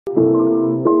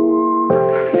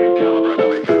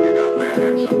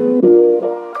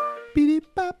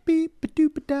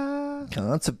da.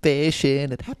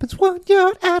 Conservation, it happens 1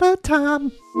 yard at a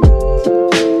time.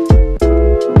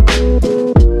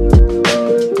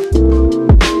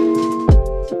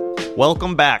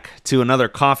 Welcome back to another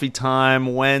Coffee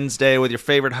Time Wednesday with your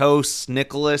favorite hosts,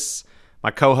 Nicholas,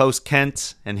 my co-host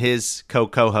Kent, and his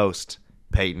co-host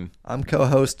Peyton. I'm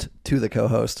co-host to the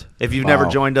co-host. If you've never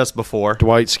joined us before,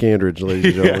 Dwight Scandridge,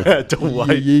 ladies and gentlemen.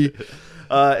 Dwight.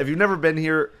 If you've never been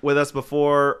here with us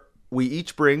before, we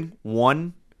each bring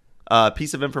one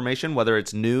piece of information, whether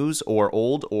it's news or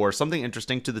old or something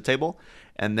interesting, to the table,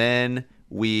 and then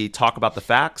we talk about the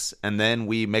facts, and then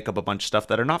we make up a bunch of stuff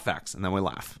that are not facts, and then we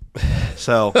laugh.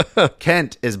 So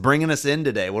Kent is bringing us in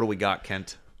today. What do we got,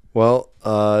 Kent? Well,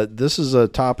 this is a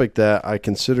topic that I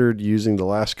considered using the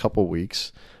last couple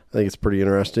weeks. I think it's pretty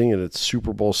interesting, and it's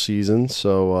Super Bowl season,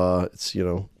 so it's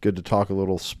good to talk a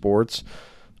little sports.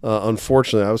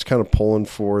 Unfortunately, I was kind of pulling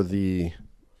for the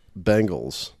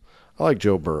Bengals. I like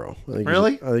Joe Burrow. I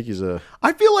think he's a.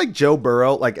 I feel like Joe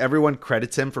Burrow, like everyone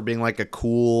credits him for being like a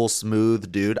cool,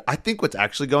 smooth dude. I think what's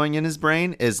actually going in his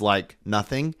brain is like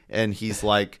nothing, and he's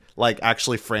like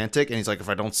actually frantic, and he's like, if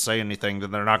I don't say anything, then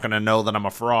they're not going to know that I'm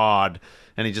a fraud.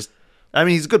 And he's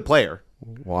a good player.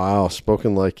 Wow,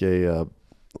 spoken like a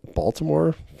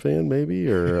Baltimore fan, maybe,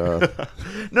 or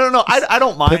no. I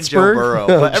don't mind Pittsburgh? Joe Burrow,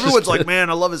 but everyone's like, man,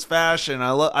 I love his fashion.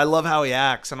 I love how he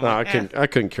acts. And I'm I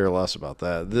couldn't care less about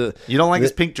that. You don't like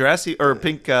his pink dress or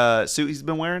pink suit he's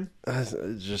been wearing?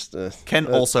 Ken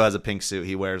also has a pink suit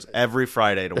he wears every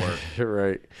Friday to work.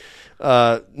 Right.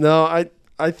 No,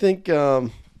 I think I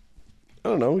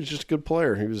don't know. He's just a good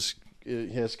player.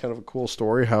 He has kind of a cool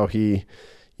story how he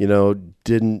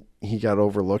got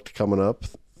overlooked coming up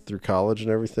through college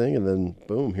and everything, and then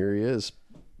boom, here he is,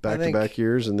 back-to-back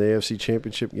years in the AFC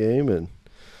Championship game. And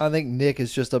I think Nick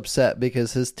is just upset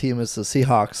because his team is the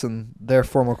Seahawks, and their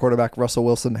former quarterback Russell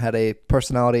Wilson had a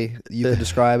personality you could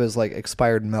describe as like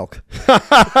expired milk.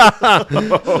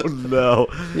 Oh no!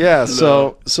 Yeah,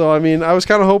 no. So I mean, I was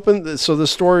kind of hoping the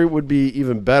story would be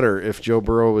even better if Joe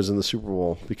Burrow was in the Super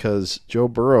Bowl, because Joe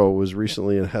Burrow was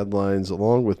recently in headlines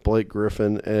along with Blake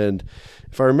Griffin, and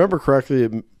if I remember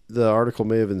correctly, the article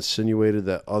may have insinuated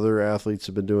that other athletes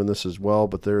have been doing this as well,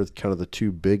 but they're kind of the two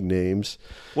big names.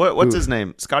 What's his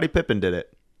name? Scottie Pippen did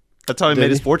it. That's how he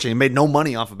made his fortune. He made no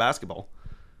money off of basketball.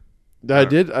 I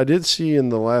did see in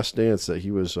The Last Dance that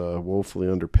he was woefully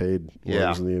underpaid when he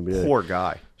was in the NBA. Poor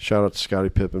guy. Shout out to Scottie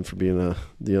Pippen for being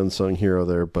the unsung hero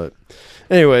there. But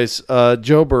anyways,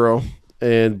 Joe Burrow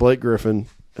and Blake Griffin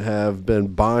have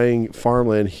been buying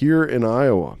farmland here in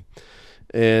Iowa.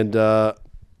 And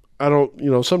I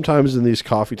don't, sometimes in these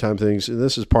coffee time things, and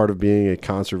this is part of being a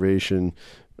conservation,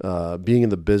 being in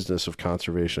the business of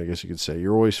conservation, I guess you could say.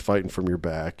 You're always fighting from your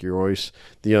back. You're always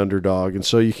the underdog. And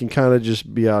so you can kind of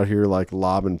just be out here like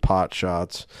lobbing pot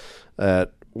shots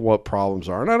at what problems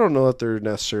are. And I don't know that there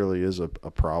necessarily is a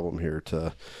problem here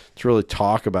to really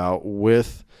talk about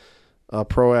with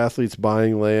pro athletes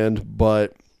buying land,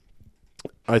 but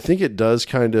I think it does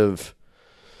kind of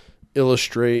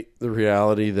illustrate the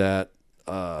reality that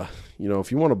if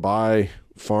you want to buy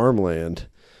farmland,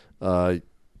 you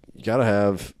got to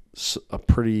have a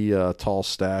pretty tall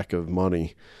stack of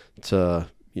money to,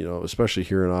 especially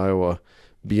here in Iowa,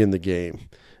 be in the game.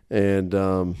 And,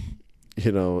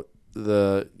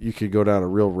 you could go down a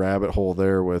real rabbit hole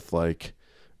there with like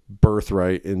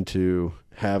birthright into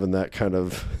having that kind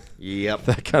of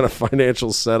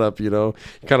financial setup,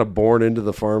 kind of born into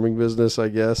the farming business, I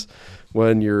guess,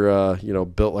 when you're,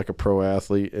 built like a pro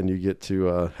athlete and you get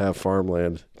to have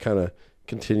farmland. Kind of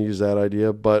continues that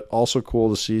idea, but also cool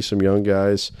to see some young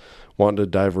guys wanting to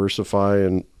diversify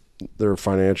in their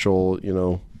financial,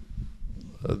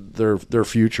 their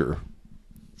future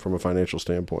from a financial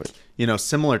standpoint.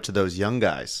 Similar to those young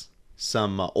guys,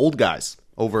 some old guys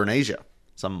over in Asia,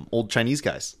 some old Chinese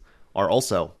guys are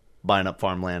also buying up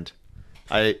farmland.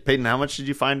 Peyton, how much did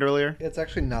you find earlier? It's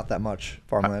actually not that much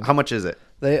farmland. How much is it?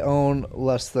 They own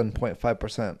less than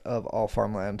 0.5% of all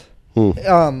farmland.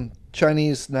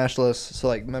 Chinese nationalists, so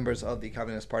like members of the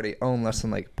Communist Party, own less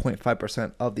than like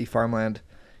 0.5% of the farmland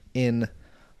in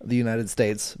the United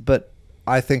States. But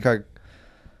I think I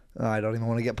don't even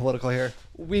want to get political here.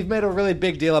 We've made a really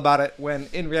big deal about it when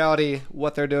in reality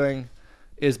what they're doing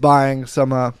is buying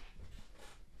some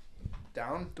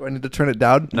down? Do I need to turn it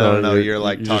down? No. You're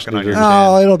talking on your chin.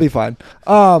 Oh, it'll be fine.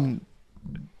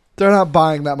 They're not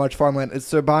buying that much farmland.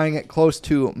 They're buying it close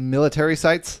to military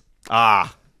sites.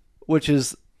 Which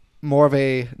is more of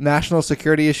a national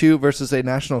security issue versus a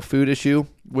national food issue,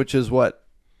 which is what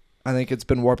I think it's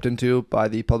been warped into by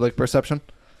the public perception.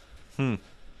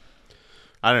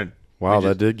 Wow,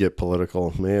 that did get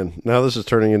political, man. Now this is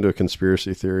turning into a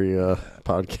conspiracy theory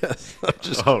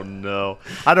podcast. Oh no,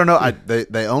 I don't know.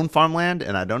 They own farmland,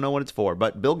 and I don't know what it's for.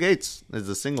 But Bill Gates is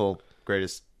the single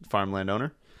greatest farmland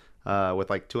owner, with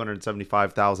like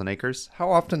 275,000 acres. How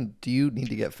often do you need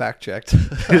to get fact checked?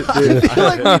 I feel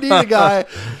like we need a guy.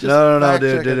 No,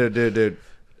 dude.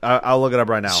 I'll look it up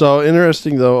right now. So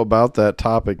interesting though about that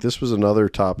topic. This was another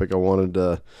topic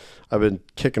I've been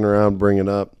kicking around bringing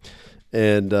up.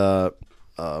 And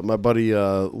my buddy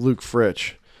Luke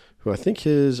Fritsch, who I think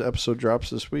his episode drops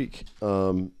this week,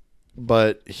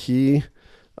 but he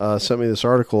sent me this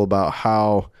article about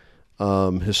how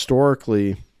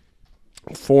historically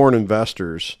foreign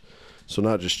investors, so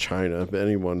not just China, but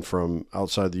anyone from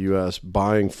outside the U.S.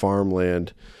 buying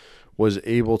farmland was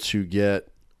able to get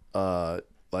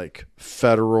like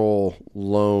federal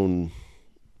loan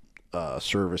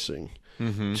servicing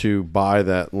to buy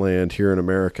that land here in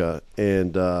America.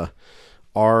 And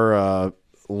our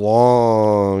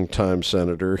longtime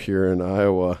senator here in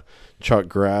Iowa, Chuck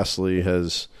Grassley,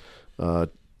 has, I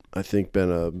think,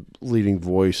 been a leading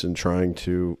voice in trying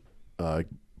to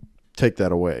take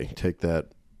that away, take that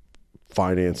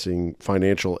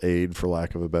financial aid, for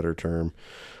lack of a better term,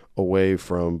 away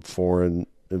from foreign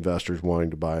investors wanting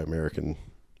to buy American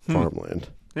farmland.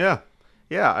 Yeah.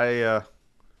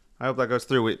 I hope that goes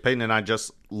through. Peyton and I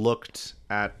just looked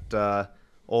at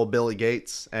old Billy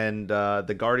Gates, and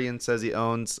The Guardian says he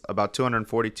owns about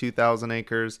 242,000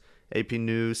 acres. AP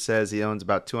News says he owns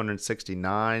about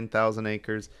 269,000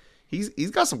 acres.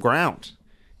 He's got some ground.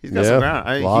 He's got some ground.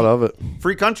 A lot of it.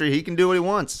 Free country. He can do what he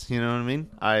wants. You know what I mean?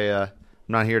 I'm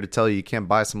not here to tell you can't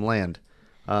buy some land.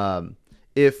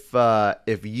 If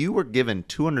you were given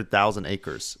 200,000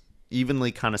 acres,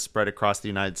 evenly kind of spread across the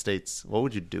United States, what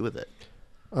would you do with it?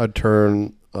 I'd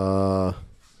turn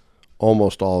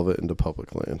almost all of it into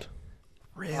public land.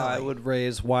 Really? I would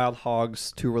raise wild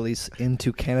hogs to release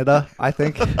into Canada, I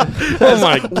think. Oh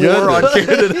my goodness.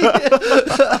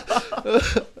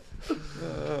 Canada.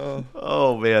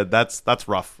 Oh man, that's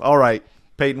rough. All right,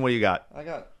 Peyton, what do you got?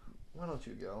 Why don't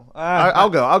you go? I'll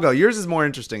go. Yours is more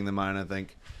interesting than mine, I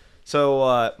think.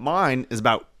 So mine is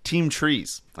about Team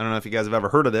Trees. I don't know if you guys have ever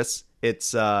heard of this.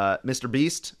 It's Mr.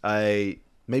 Beast,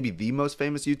 maybe the most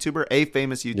famous YouTuber, a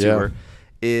famous YouTuber,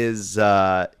 is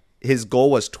his goal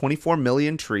was 24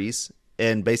 million trees,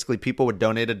 and basically people would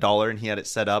donate $1, and he had it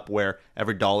set up where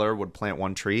every dollar would plant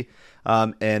one tree,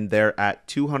 and they're at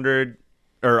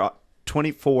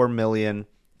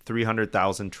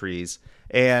 24,300,000 trees.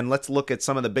 And let's look at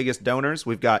some of the biggest donors.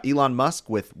 We've got Elon Musk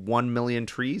with 1 million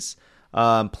trees,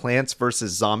 Plants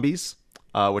vs. Zombies,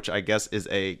 which I guess is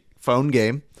a phone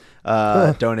game,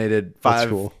 donated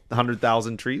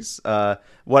 500,000 trees.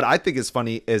 What I think is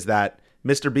funny is that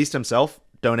Mr. Beast himself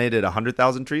donated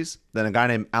 100,000 trees. Then a guy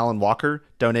named Alan Walker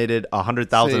donated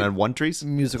 100,001 trees.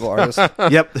 Musical artist.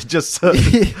 Yep, just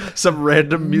some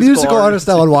random musical artist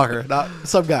Alan Walker, not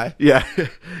some guy. Yeah,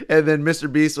 and then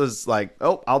Mr. Beast was like,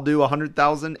 "Oh, I'll do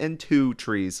 100,002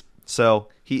 trees." So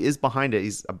he is behind it.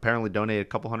 He's apparently donated a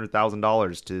couple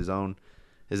 $100,000 to his own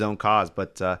cause.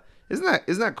 But isn't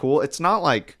that cool? It's not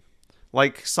like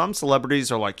some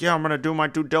celebrities are like, yeah, I'm going to do my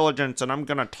due diligence and I'm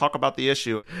going to talk about the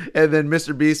issue. And then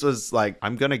Mr. Beast was like,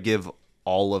 I'm going to give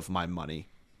all of my money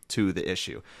to the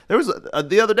issue. There was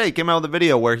the other day he came out with a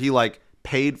video where he like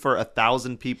paid for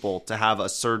 1,000 people to have a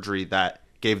surgery that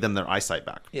gave them their eyesight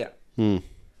back. Yeah.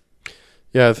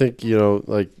 Yeah, I think,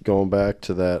 like going back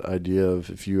to that idea of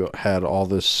if you had all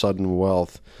this sudden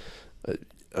wealth,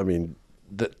 I mean,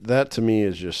 that to me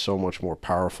is just so much more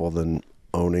powerful than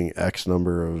owning X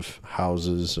number of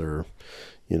houses or,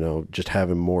 just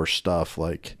having more stuff,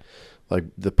 like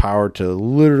the power to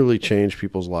literally change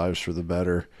people's lives for the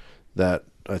better. That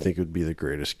I think would be the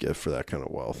greatest gift for that kind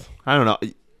of wealth. I don't know.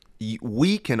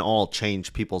 We can all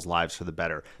change people's lives for the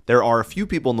better. There are a few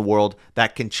people in the world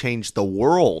that can change the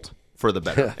world for the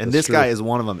better. And this guy is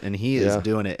one of them, and he is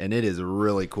doing it, and it is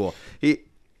really cool. He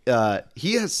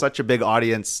has such a big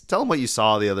audience. Tell him what you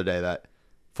saw the other day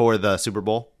for the Super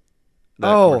Bowl.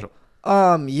 Yeah.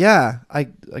 I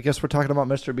guess we're talking about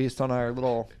Mr. Beast on our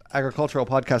little agricultural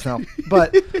podcast now.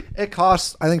 But it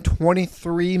costs, I think,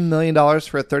 $23 million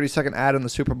for a 30-second ad in the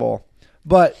Super Bowl.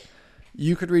 But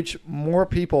you could reach more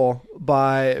people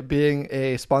by being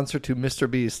a sponsor to Mr.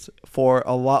 Beast for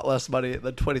a lot less money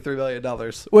than $23 million,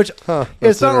 which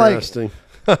it's not like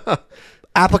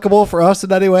applicable for us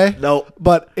in any way. No,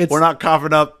 but we're not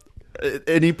coughing up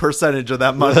any percentage of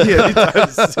that money anytime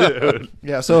soon.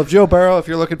 Yeah, so if Joe Burrow, if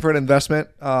you're looking for an investment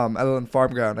other than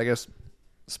farm ground, I guess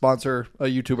sponsor a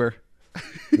YouTuber.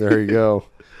 There you go.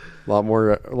 A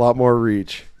lot more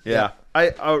reach. Yeah.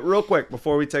 I real quick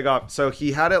before we take off. So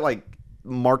he had it like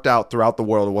marked out throughout the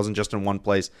world. It wasn't just in one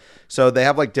place. So they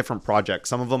have like different projects.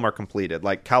 Some of them are completed.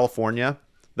 Like California,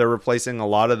 they're replacing a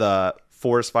lot of the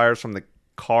forest fires from the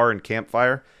car and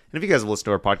campfire. And if you guys have listened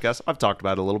to our podcast, I've talked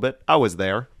about it a little bit. I was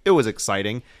there. It was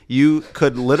exciting. You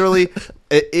could literally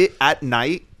at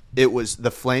night. It was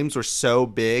the flames were so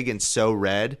big and so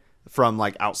red from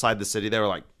like outside the city. They were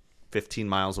like 15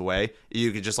 miles away.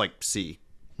 You could just like see,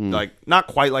 like not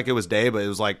quite like it was day, but it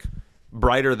was like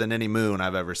brighter than any moon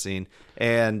I've ever seen.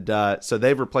 And so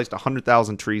they've replaced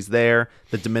 100,000 trees there.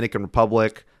 The Dominican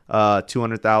Republic,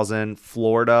 200,000.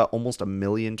 Florida, almost 1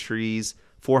 million trees.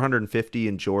 450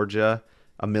 in Georgia.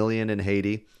 1 million in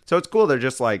Haiti. So it's cool. They're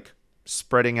just like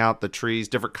spreading out the trees,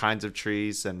 different kinds of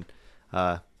trees, and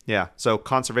yeah. So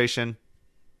conservation,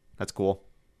 that's cool.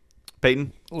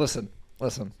 Peyton? Listen.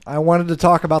 I wanted to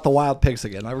talk about the wild pigs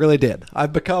again. I really did.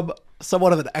 I've become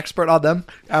somewhat of an expert on them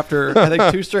after, I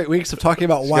think, 2 straight weeks of talking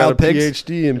about wild pigs.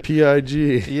 PhD in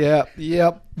PIG.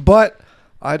 Yep. But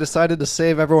I decided to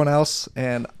save everyone else,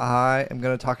 and I am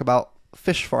going to talk about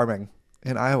fish farming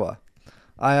in Iowa.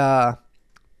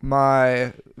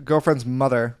 My girlfriend's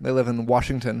mother, they live in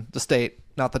Washington, the state,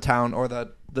 not the town or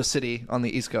the city on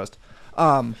the East Coast.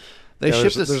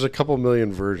 There's a couple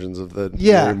million versions of the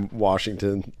name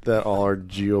Washington that all are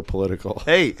geopolitical.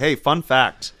 Hey, fun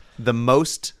fact. The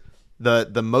most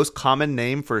common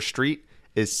name for a street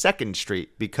is Second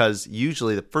Street because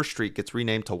usually the first street gets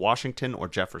renamed to Washington or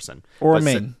Jefferson.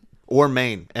 Or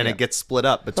Maine, and it gets split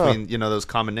up between those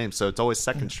common names, so it's always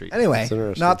Second Street. Anyway,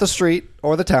 not the street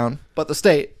or the town, but the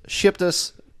state shipped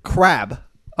us crab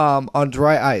on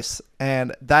dry ice,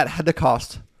 and that had to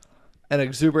cost an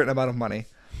exuberant amount of money.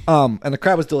 And the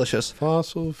crab was delicious.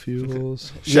 Fossil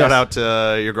fuels. Shout out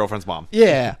to your girlfriend's mom.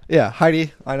 Yeah,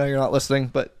 Heidi. I know you're not listening,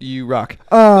 but you rock.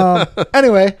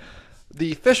 Anyway,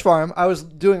 the fish farm. I was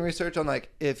doing research on like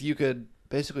if you could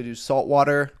basically do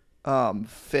saltwater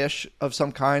fish of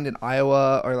some kind in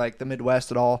Iowa or like the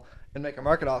Midwest at all and make a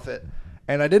market off it.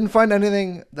 And I didn't find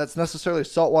anything that's necessarily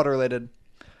saltwater related,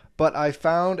 but I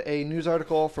found a news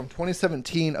article from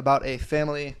 2017 about a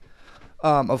family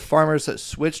of farmers that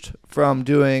switched from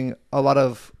doing a lot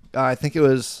of, I think it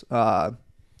was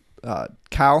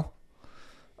cow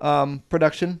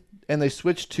production, and they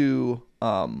switched to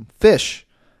fish.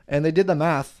 And they did the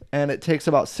math, and it takes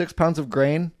about 6 pounds of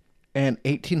grain and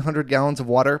 1,800 gallons of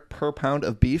water per pound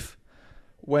of beef,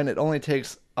 when it only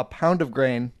takes a pound of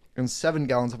grain and 7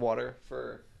 gallons of water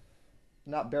for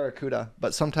not barracuda,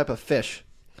 but some type of fish.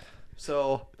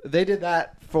 So they did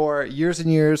that for years and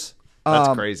years.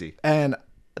 That's crazy. And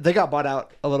they got bought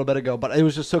out a little bit ago, but it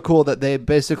was just so cool that they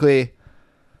basically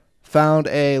found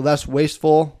a less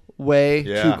wasteful way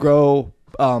to grow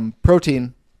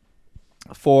protein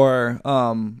for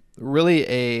really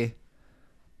a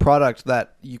product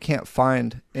that you can't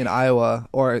find in Iowa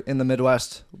or in the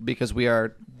Midwest because we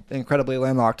are incredibly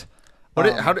landlocked. Where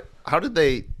did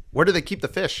they keep the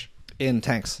fish? In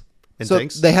tanks.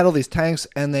 Tanks? They had all these tanks,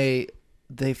 and they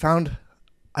found,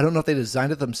 I don't know if they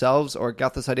designed it themselves or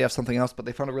got this idea of something else, but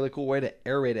they found a really cool way to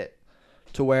aerate it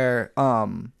to where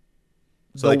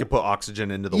so they could put oxygen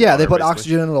into the water. Yeah, they put basically.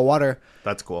 oxygen into the water.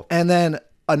 That's cool. And then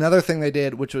another thing they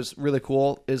did, which was really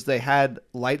cool, is they had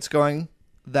lights going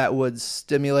that would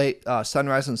stimulate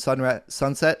sunrise and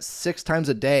sunset 6 times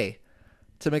a day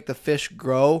to make the fish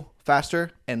grow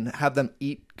faster and have them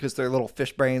eat, because their little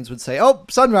fish brains would say, "Oh,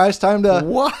 sunrise, time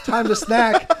to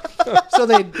snack." So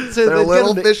they'd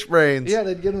little fish brains. Yeah,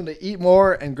 they'd get them to eat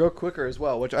more and grow quicker as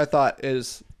well, which I thought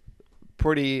is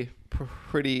pretty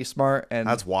smart and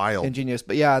that's wild, ingenious.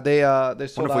 But yeah, they sold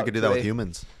wonder if we could do that with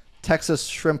humans. Texas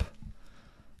shrimp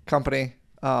company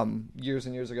years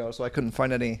and years ago, so I couldn't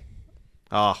find any.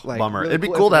 Oh, like, bummer! really It'd be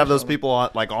cool to have those people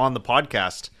on the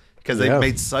podcast because they've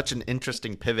made such an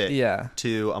interesting pivot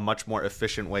to a much more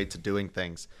efficient way to doing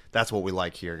things. That's what we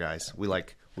like here, guys. We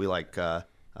like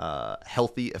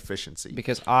healthy efficiency.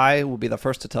 Because I will be the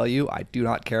first to tell you, I do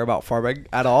not care about farming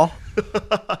at all.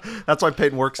 That's why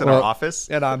Peyton works in our office.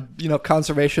 And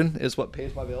conservation is what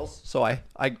pays my bills, so I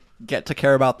get to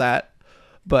care about that.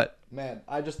 But man,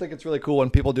 I just think it's really cool when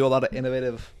people do a lot of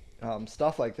innovative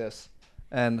stuff like this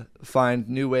and find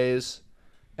new ways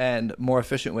and more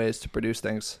efficient ways to produce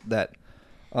things that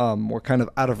were kind of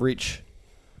out of reach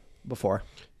before.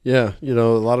 Yeah, a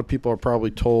lot of people are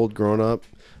probably told growing up.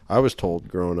 I was told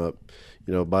growing up,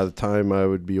 by the time I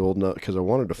would be old enough, because I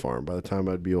wanted to farm, by the time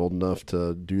I'd be old enough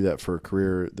to do that for a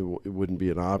career, it wouldn't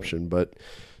be an option. But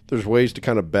there's ways to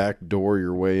kind of backdoor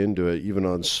your way into it, even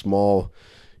on small,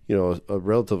 a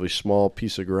relatively small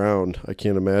piece of ground. I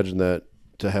can't imagine that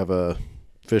to have a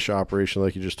fish operation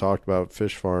like you just talked about,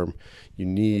 fish farm, you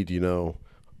need,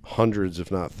 hundreds,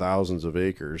 if not thousands of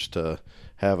acres to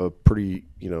have a pretty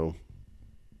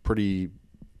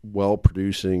well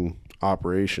producing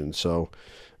operation. So,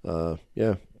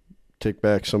 take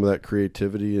back some of that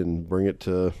creativity and bring it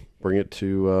to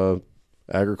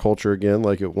agriculture again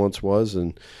like it once was,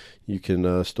 and you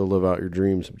can still live out your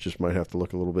dreams. It just might have to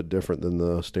look a little bit different than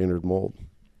the standard mold.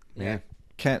 Yeah.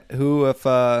 Kent, who if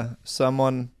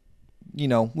someone,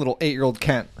 little 8-year-old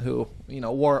Kent who,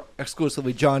 wore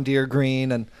exclusively John Deere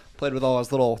green and played with all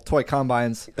his little toy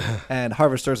combines and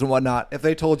harvesters and whatnot, if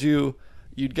they told you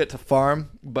you'd get to farm,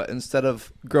 but instead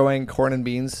of growing corn and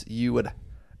beans,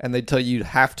 and they'd tell you you'd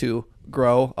have to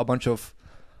grow a bunch of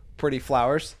pretty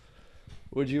flowers,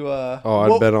 would you?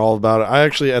 I'd been all about it. I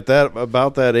actually,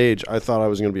 about that age, I thought I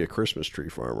was going to be a Christmas tree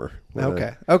farmer.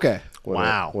 Okay.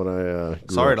 Wow. When I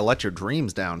Sorry up. to let your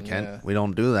dreams down, Kent. Yeah. We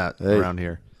don't do that around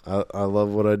here. I love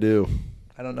what I do.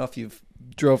 I don't know if you've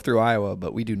drove through Iowa,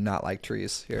 but we do not like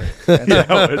trees here.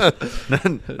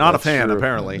 Not a fan, true.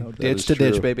 apparently. No, That ditch is to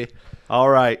ditch, true. baby. All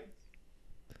right.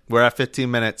 We're at 15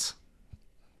 minutes.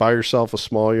 Buy yourself a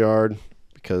small yard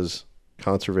because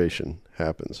conservation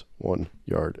happens 1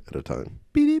 yard at a time.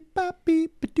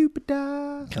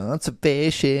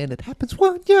 Conservation, it happens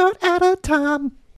 1 yard at a time.